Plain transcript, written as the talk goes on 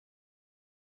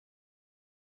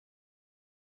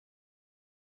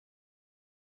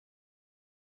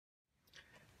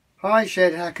Hi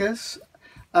Shed Hackers.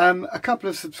 A couple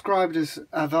of subscribers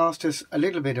have asked us a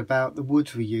little bit about the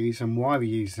woods we use and why we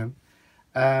use them,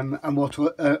 and what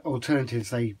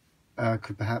alternatives they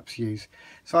could perhaps use.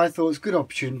 So I thought it's a good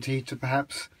opportunity to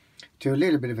perhaps do a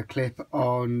little bit of a clip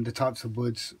on the types of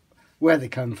woods, where they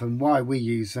come from, why we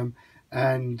use them,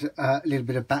 and a little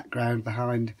bit of background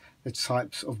behind the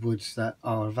types of woods that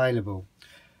are available.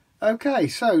 Okay,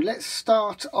 so let's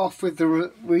start off with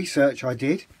the research I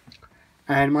did.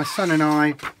 And my son and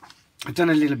I have done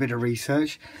a little bit of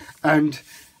research, and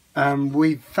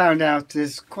we found out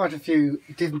there's quite a few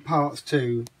different parts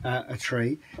to a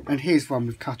tree. And here's one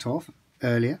we've cut off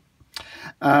earlier,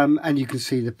 and you can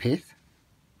see the pith,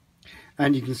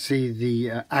 and you can see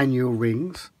the annual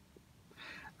rings,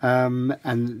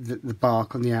 and the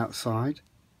bark on the outside,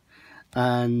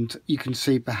 and you can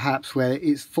see perhaps where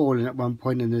it's fallen at one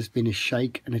point and there's been a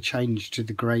shake and a change to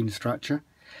the grain structure.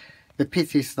 The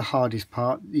pith is the hardest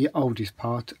part, the oldest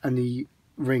part, and the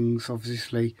rings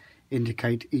obviously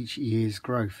indicate each year's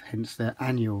growth, hence they're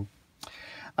annual.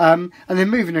 And then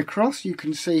moving across, you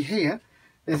can see here,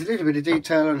 there's a little bit of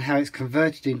detail on how it's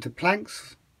converted into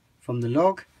planks from the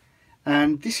log.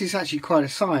 And this is actually quite a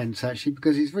science, actually,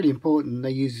 because it's really important they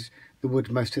use the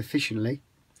wood most efficiently,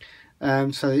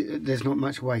 so there's not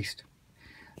much waste.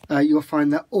 You'll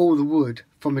find that all the wood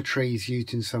from a tree is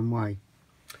used in some way.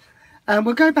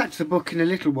 We'll go back to the book in a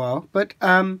little while, but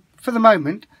for the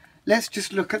moment, let's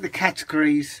just look at the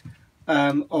categories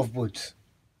of woods.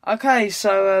 Okay,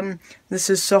 so this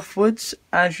is softwoods.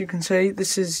 As you can see,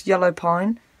 this is yellow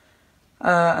pine,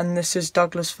 and this is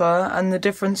Douglas fir. And the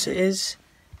difference is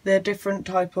they're different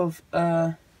type of.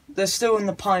 They're still in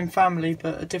the pine family,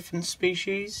 but a different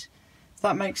species. If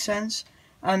that makes sense.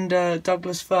 And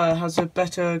Douglas fir has a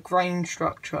better grain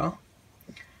structure.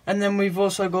 And then we've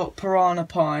also got Purana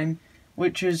pine,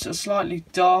 which is a slightly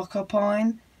darker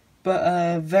pine, but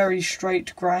a very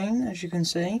straight grain, as you can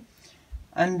see.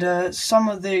 And some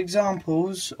of the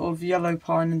examples of yellow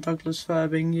pine and Douglas fir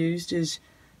being used is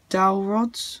dowel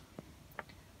rods,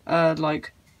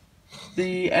 like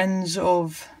the ends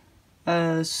of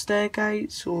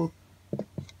stairgates or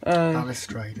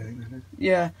balustrade, I think.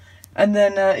 Yeah, and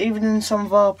then even in some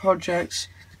of our projects,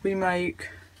 we make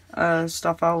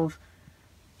stuff out of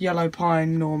yellow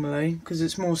pine normally because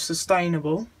it's more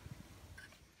sustainable.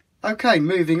 Okay,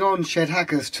 moving on, Shed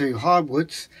Hackers, to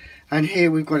hardwoods, and here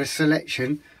we've got a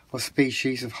selection of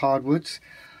species of hardwoods,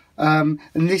 and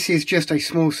this is just a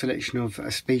small selection of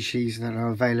species that are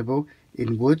available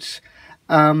in woods.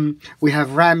 We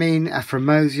have ramin,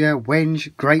 afromosia,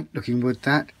 wenge, great looking wood,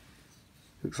 that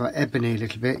looks like ebony a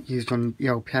little bit, used on the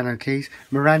old piano keys.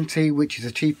 Meranti, which is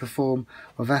a cheaper form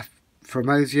of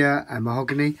afromosia, and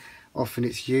mahogany. Often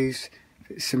it's used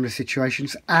in similar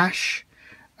situations. Ash,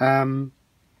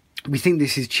 we think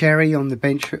this is cherry on the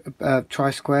bench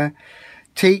tri-square.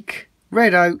 Teak,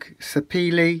 red oak,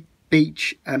 sapele,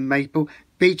 beech and maple.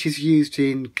 Beech is used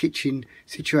in kitchen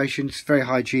situations, very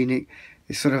hygienic.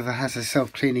 It sort of has a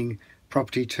self-cleaning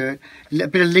property to it. A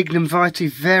bit of lignum vitae,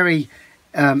 very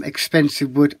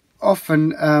expensive wood,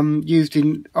 often used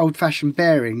in old-fashioned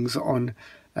bearings on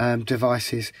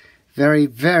devices. Very,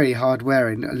 very hard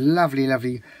wearing. A lovely,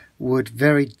 lovely wood.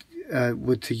 Very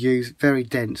wood to use. Very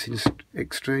dense,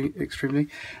 extremely.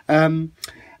 And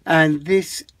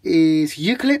this is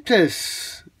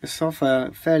eucalyptus. It's off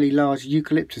a fairly large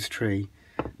eucalyptus tree.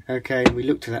 Okay, we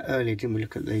looked at that earlier, didn't we?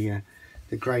 Look at the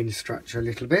grain structure a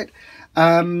little bit.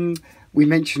 We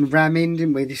mentioned ramin,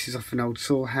 didn't we? This is off an old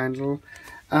saw handle.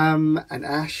 And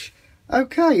ash.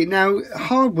 Okay, now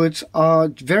hardwoods are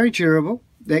very durable.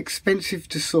 They're expensive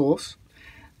to source.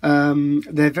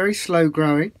 They're very slow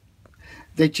growing.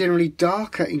 They're generally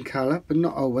darker in colour, but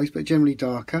not always, but generally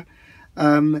darker.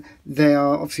 They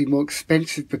are obviously more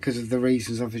expensive because of the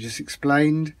reasons I've just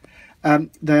explained.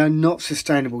 They are not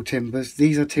sustainable timbers.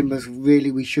 These are timbers really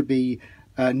we should be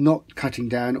not cutting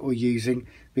down or using,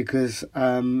 because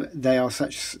they are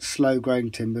such slow growing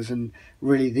timbers, and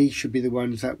really these should be the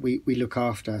ones that we look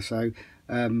after. So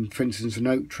for instance, an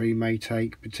oak tree may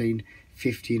take between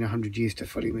 50 and 100 years to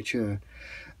fully mature,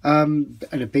 and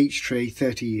a beech tree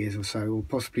 30 years or so, or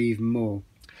possibly even more.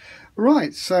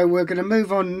 Right, so we're going to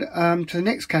move on to the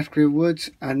next category of woods,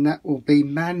 and that will be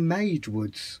man-made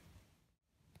woods.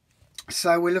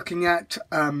 So we're looking at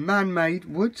man-made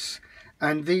woods,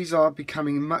 and these are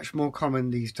becoming much more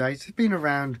common these days. They've been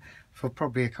around for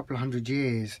probably a couple of 100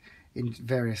 years in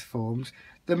various forms.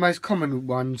 The most common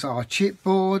ones are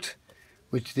chipboard,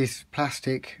 which is this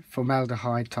plastic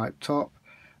formaldehyde type top.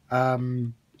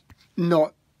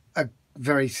 Not a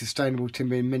very sustainable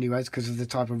timber in many ways because of the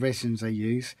type of resins they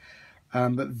use.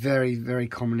 but very, very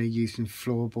commonly used in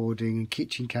floorboarding and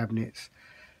kitchen cabinets.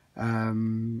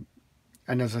 And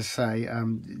as I say,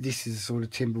 this is the sort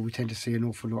of timber we tend to see an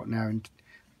awful lot now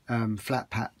in flat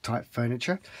pack type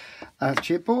furniture.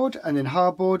 Chipboard, and then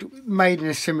hardboard, made in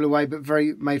a similar way, but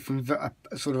made from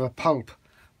a sort of a pulp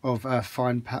of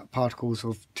fine particles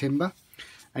of timber,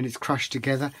 and it's crushed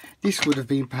together. This would have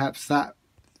been perhaps that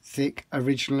thick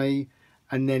originally,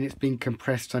 and then it's been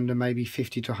compressed under maybe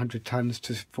 50 to 100 tons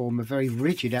to form a very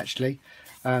rigid, actually,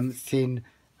 thin,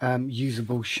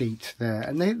 usable sheet there.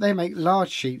 And they make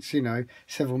large sheets, you know,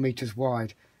 several meters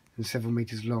wide and several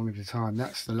meters long at a time.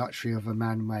 That's the luxury of a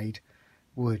man-made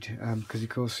wood, because of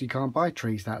course you can't buy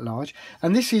trees that large.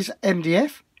 And this is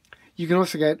MDF. You can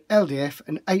also get LDF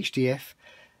and HDF.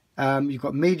 You've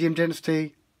got medium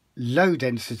density, low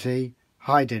density,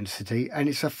 high density, and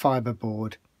it's a fibre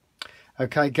board.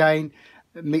 Okay, again,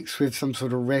 mixed with some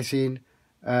sort of resin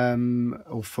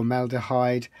or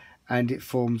formaldehyde, and it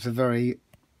forms a very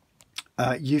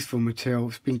useful material.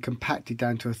 It's been compacted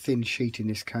down to a thin sheet in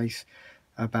this case,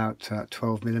 about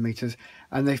 12 millimeters,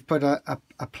 and they've put a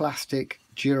plastic,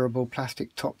 durable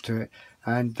plastic top to it,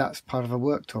 and that's part of a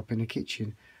worktop in a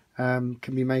kitchen. Can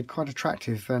be made quite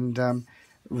attractive, and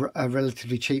a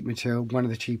relatively cheap material, one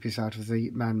of the cheapest out of the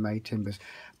man-made timbers,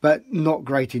 but not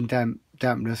great in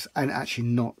dampness, and actually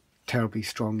not terribly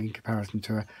strong in comparison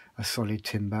to a solid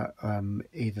timber,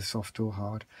 either soft or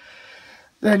hard.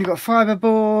 Then you've got fibre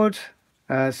board,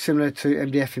 similar to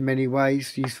MDF in many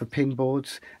ways, used for pin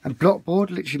boards, and block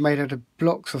board, literally made out of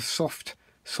blocks of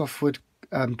softwood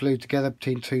glued together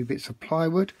between two bits of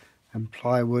plywood. And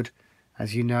plywood,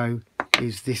 as you know,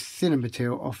 is this thinner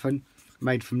material, often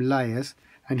made from layers.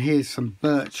 And here's some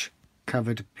birch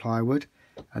covered plywood,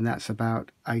 and that's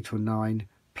about 8 or 9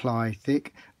 ply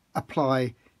thick. A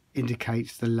ply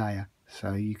indicates the layer,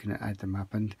 so you can add them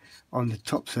up. And on the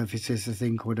top surface there's a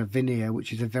thing called a veneer,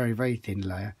 which is a very, very thin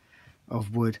layer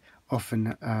of wood,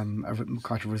 often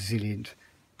quite a resilient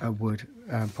wood,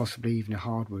 possibly even a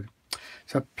hardwood.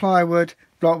 So plywood,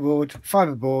 blockboard,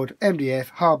 fibreboard,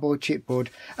 MDF, hardboard, chipboard,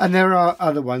 and there are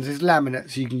other ones. There's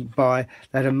laminates you can buy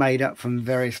that are made up from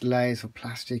various layers of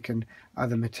plastic and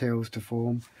other materials to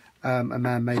form a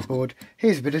man-made board.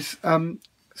 Here's a bit of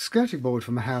skirting board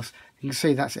from a house. You can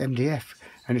see that's MDF,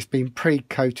 and it's been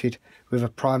pre-coated with a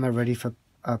primer ready for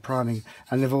priming,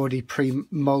 and they've already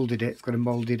pre-moulded it. It's got a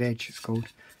moulded edge, it's called.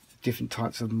 Different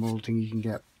types of moulding you can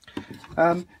get.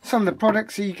 Some of the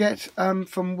products that you get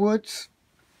from woods: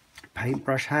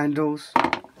 paintbrush handles,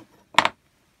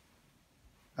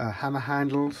 hammer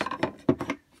handles,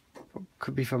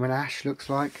 could be from an ash, looks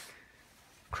like.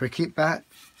 Cricket bat,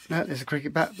 no, there's a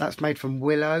cricket bat, that's made from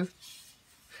willow,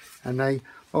 and they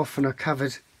often are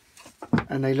covered,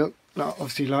 and they look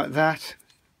obviously like that.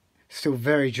 Still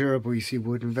very durable, you see,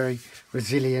 wood, and very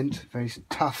resilient, very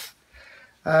tough.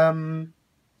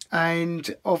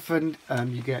 And often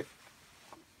you get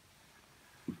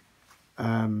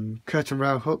curtain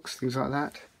rail hooks, things like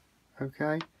that.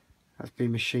 Okay, that's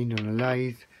been machined on a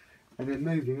lathe. And then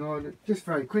moving on, just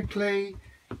very quickly,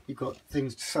 you've got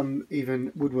things, some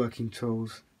even woodworking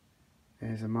tools.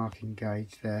 There's a marking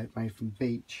gauge there, made from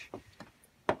beech,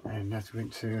 and that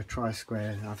went to a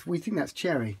tri-square. We think that's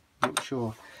cherry, not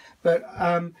sure. But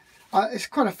it's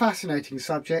quite a fascinating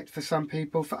subject for some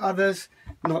people. For others,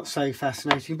 not so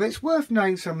fascinating. But it's worth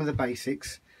knowing some of the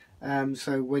basics.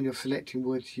 So when you're selecting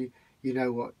woods, you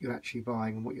know what you're actually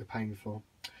buying and what you're paying for.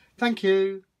 Thank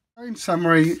you. In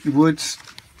summary, the woods,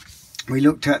 we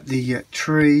looked at the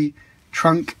tree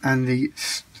trunk and the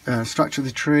structure of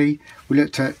the tree. We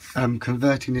looked at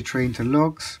converting the tree into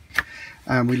logs.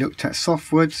 We looked at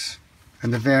softwoods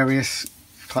and the various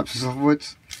types of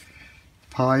softwoods,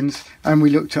 pines, and we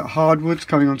looked at hardwoods.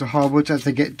 Coming on to hardwoods, as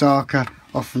they get darker,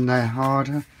 often they're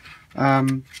harder.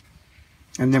 And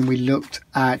then we looked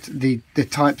at the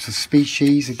types of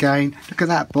species again. Look at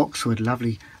that boxwood,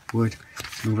 lovely wood,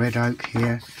 some red oak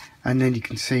here, and then you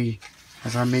can see,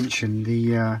 as I mentioned,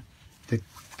 the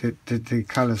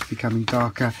colours becoming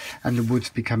darker and the woods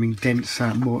becoming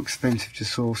denser, more expensive to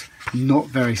source, not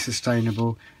very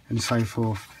sustainable, and so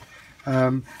forth.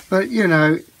 But you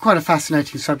know, quite a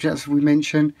fascinating subject, as we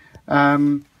mentioned,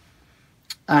 and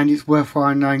it's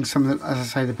worthwhile knowing some of the, as I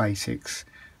say, the basics.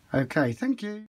 Okay, thank you.